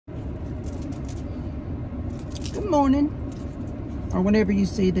Good morning, or whenever you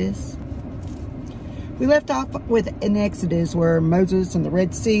see this. We left off with an Exodus where Moses and the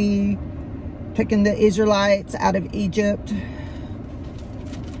Red Sea, taking the Israelites out of Egypt,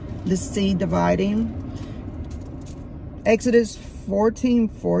 the sea dividing. Exodus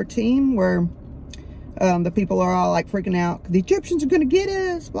 14:14, where the people are all like freaking out. The Egyptians are going to get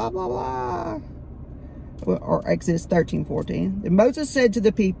us, blah, blah, blah. Or Exodus 13:14. And Moses said to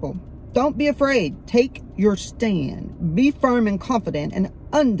the people, "Don't be afraid. Take your stand. Be firm and confident and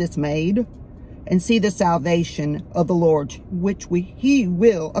undismayed, and see the salvation of the Lord, which he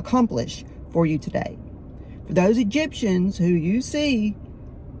will accomplish for you today. For those Egyptians who you see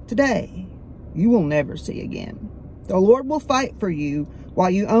today, you will never see again. The Lord will fight for you, while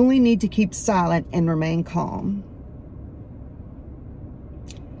you only need to keep silent and remain calm."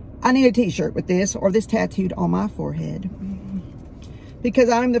 I need a t-shirt with this, or this tattooed on my forehead, because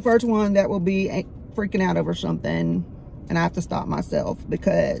I'm the first one that will be freaking out over something, and I have to stop myself,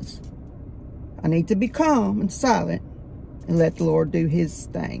 because I need to be calm and silent and let the Lord do his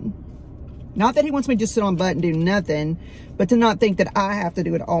thing. Not that he wants me to just sit on butt and do nothing, but to not think that I have to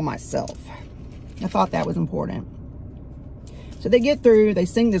do it all myself. I thought that was important. So they get through, they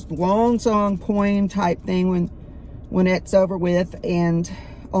sing this long song, poem type thing when it's over with, and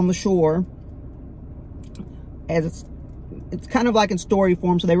on the shore, as it's kind of like in story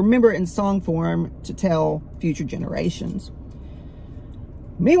form, so they remember it in song form to tell future generations.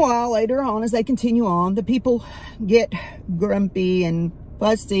 Meanwhile, later on, as they continue on, the people get grumpy and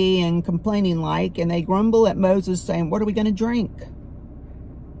fussy and complaining like, and they grumble at Moses saying, "What are we going to drink?"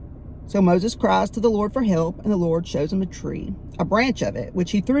 So Moses cries to the Lord for help, and the Lord shows him a tree, a branch of it,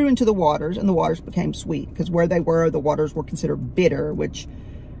 which he threw into the waters, and the waters became sweet, because where they were, the waters were considered bitter, which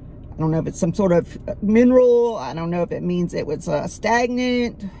I don't know if it's some sort of mineral. I don't know if it means it was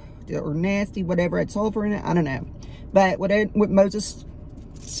stagnant or nasty, whatever, had sulfur in it. I don't know. But when Moses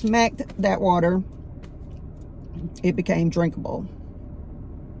smacked that water, it became drinkable.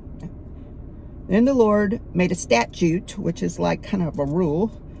 Then the Lord made a statute, which is like kind of a rule,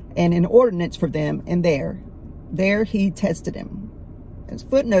 and an ordinance for them, and there he tested him. As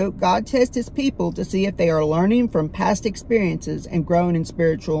footnote, God tests his people to see if they are learning from past experiences and growing in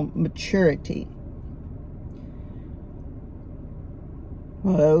spiritual maturity.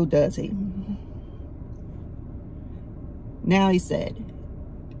 Oh, does he? Now he said,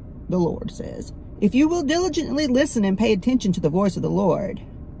 the Lord says, "If you will diligently listen and pay attention to the voice of the Lord,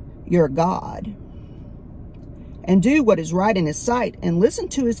 your God, and do what is right in his sight, and listen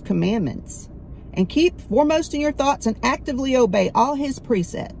to his commandments, and keep foremost in your thoughts and actively obey all his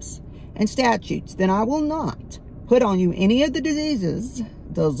precepts and statutes, then I will not put on you any of the diseases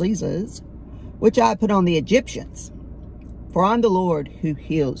which I put on the Egyptians, for I'm the Lord who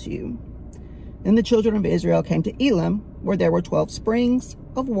heals you." Then the children of Israel came to Elim, where there were 12 springs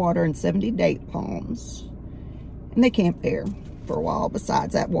of water and 70 date palms, and they camped there for a while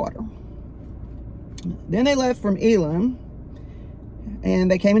besides that water. Then they left from Elim,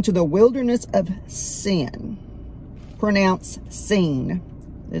 and they came into the wilderness of Sin, pronounced Sin.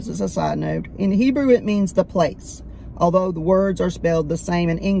 This is a side note. In Hebrew, it means the place. Although the words are spelled the same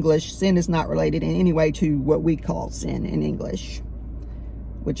in English, sin is not related in any way to what we call sin in English,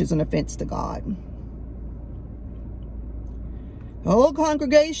 which is an offense to God. The whole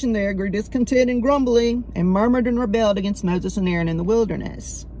congregation there grew discontented and grumbling, and murmured and rebelled against Moses and Aaron in the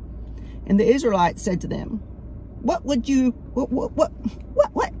wilderness. And the Israelites said to them, "What would you, we could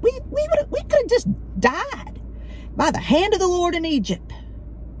have just died by the hand of the Lord in Egypt,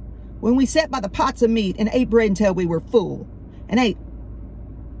 when we sat by the pots of meat and ate bread until we were full, and ate."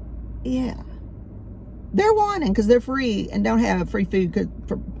 Yeah. They're whining because they're free and don't have free food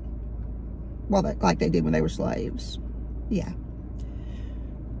like they did when they were slaves. Yeah.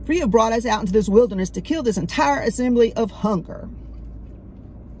 "For you have brought us out into this wilderness to kill this entire assembly of hunger."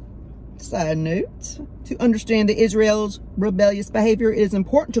 Side note, to understand the Israel's rebellious behavior, it is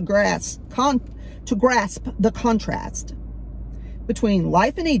important to grasp the contrast between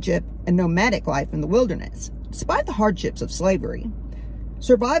life in Egypt and nomadic life in the wilderness. Despite the hardships of slavery,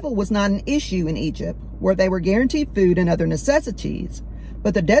 survival was not an issue in Egypt, where they were guaranteed food and other necessities,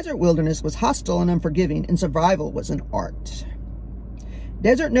 but the desert wilderness was hostile and unforgiving, and survival was an art.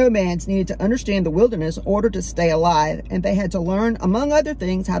 Desert nomads needed to understand the wilderness in order to stay alive, and they had to learn, among other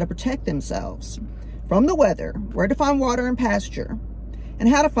things, how to protect themselves from the weather, where to find water and pasture, and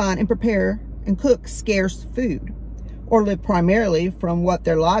how to find and prepare and cook scarce food, or live primarily from what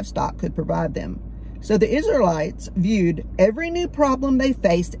their livestock could provide them. So the Israelites viewed every new problem they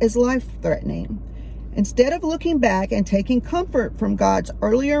faced as life-threatening, Instead of looking back and taking comfort from God's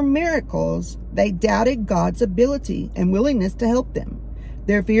earlier miracles, they doubted God's ability and willingness to help them.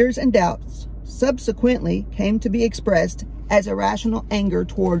 Their fears and doubts subsequently came to be expressed as irrational anger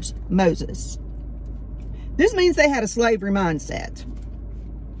towards Moses. This means they had a slavery mindset.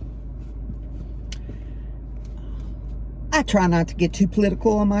 I try not to get too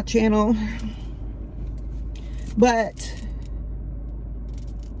political on my channel, but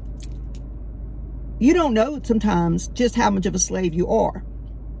you don't know sometimes just how much of a slave you are.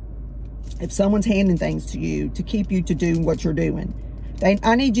 If someone's handing things to you to keep you to do what you're doing,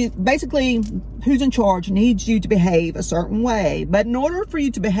 I need you, basically, who's in charge needs you to behave a certain way. But in order for you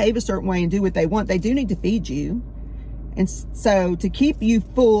to behave a certain way and do what they want, they do need to feed you. And so to keep you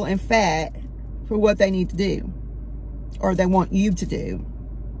full and fat for what they need to do, or they want you to do.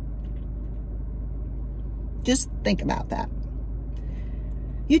 Just think about that.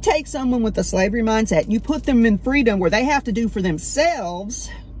 You take someone with a slavery mindset and you put them in freedom where they have to do for themselves,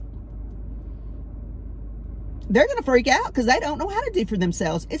 they're going to freak out because they don't know how to do for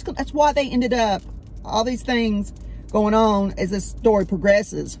themselves. That's why they ended up, all these things going on as this story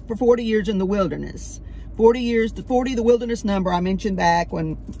progresses, for 40 years in the wilderness. 40 years, the wilderness number I mentioned back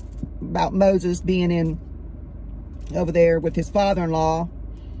when, about Moses being in, over there with his father-in-law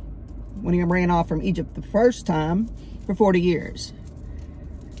when he ran off from Egypt the first time, for 40 years.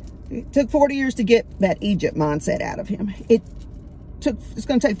 It took 40 years to get that Egypt mindset out of him. It's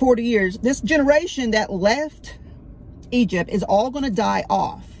going to take 40 years. This generation that left Egypt is all going to die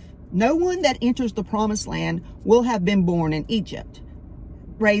off. No one that enters the promised land will have been born in Egypt,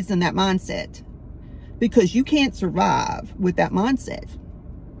 raised in that mindset, because you can't survive with that mindset.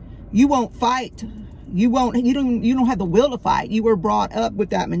 You won't fight. You don't have the will to fight. You were brought up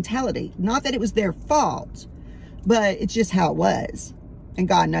with that mentality. Not that it was their fault, but it's just how it was. And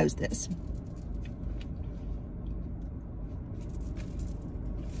God knows this.